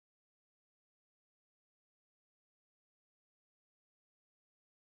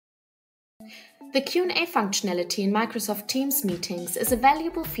The Q&A functionality in Microsoft Teams meetings is a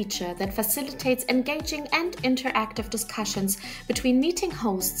valuable feature that facilitates engaging and interactive discussions between meeting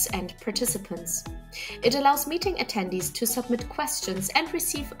hosts and participants. It allows meeting attendees to submit questions and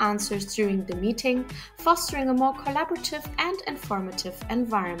receive answers during the meeting, fostering a more collaborative and informative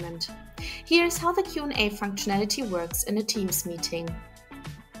environment. Here's how the Q&A functionality works in a Teams meeting.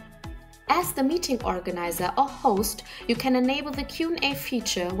 As the meeting organizer or host, you can enable the Q&A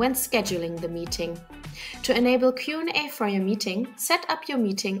feature when scheduling the meeting. To enable Q&A for your meeting, set up your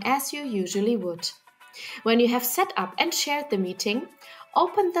meeting as you usually would. When you have set up and shared the meeting,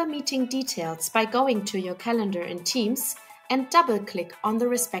 open the meeting details by going to your calendar in Teams and double-click on the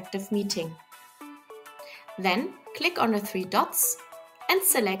respective meeting. Then click on the three dots and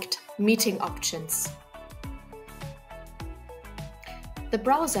select Meeting Options. The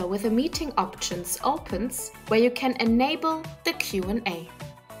browser with the meeting options opens where you can enable the Q&A.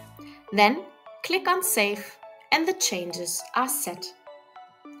 Then click on Save and the changes are set.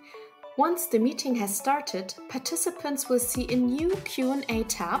 Once the meeting has started, participants will see a new Q&A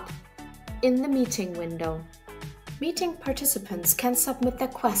tab in the meeting window. Meeting participants can submit their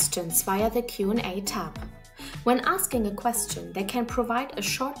questions via the Q&A tab. When asking a question, they can provide a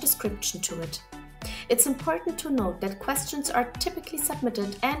short description to it. It's important to note that questions are typically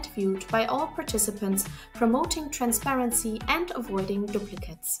submitted and viewed by all participants, promoting transparency and avoiding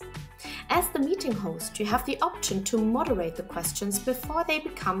duplicates. As the meeting host, you have the option to moderate the questions before they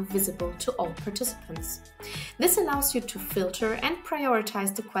become visible to all participants. This allows you to filter and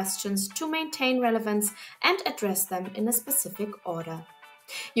prioritize the questions to maintain relevance and address them in a specific order.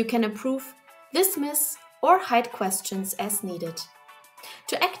 You can approve, dismiss, or hide questions as needed.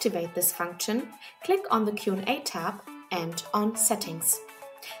 To activate this function, click on the Q&A tab and on Settings.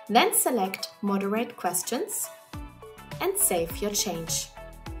 Then select Moderate Questions and save your change.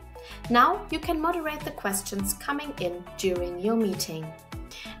 Now you can moderate the questions coming in during your meeting.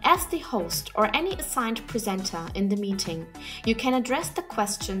 As the host or any assigned presenter in the meeting, you can address the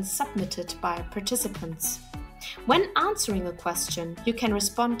questions submitted by participants. When answering a question, you can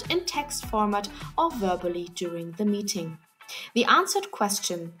respond in text format or verbally during the meeting. The answered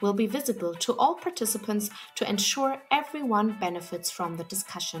question will be visible to all participants to ensure everyone benefits from the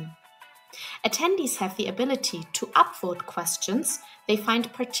discussion. Attendees have the ability to upvote questions they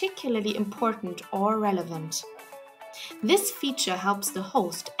find particularly important or relevant. This feature helps the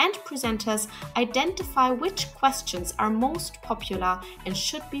host and presenters identify which questions are most popular and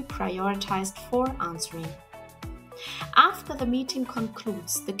should be prioritized for answering. After the meeting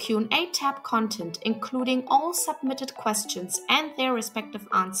concludes, the Q&A tab content, including all submitted questions and their respective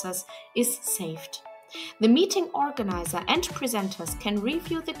answers, is saved. The meeting organizer and presenters can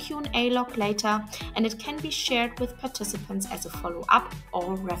review the Q&A log later, and it can be shared with participants as a follow-up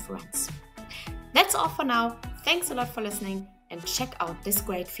or reference. That's all for now. Thanks a lot for listening and check out this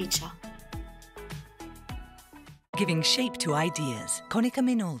great feature. Giving shape to ideas. Konica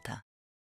Minolta.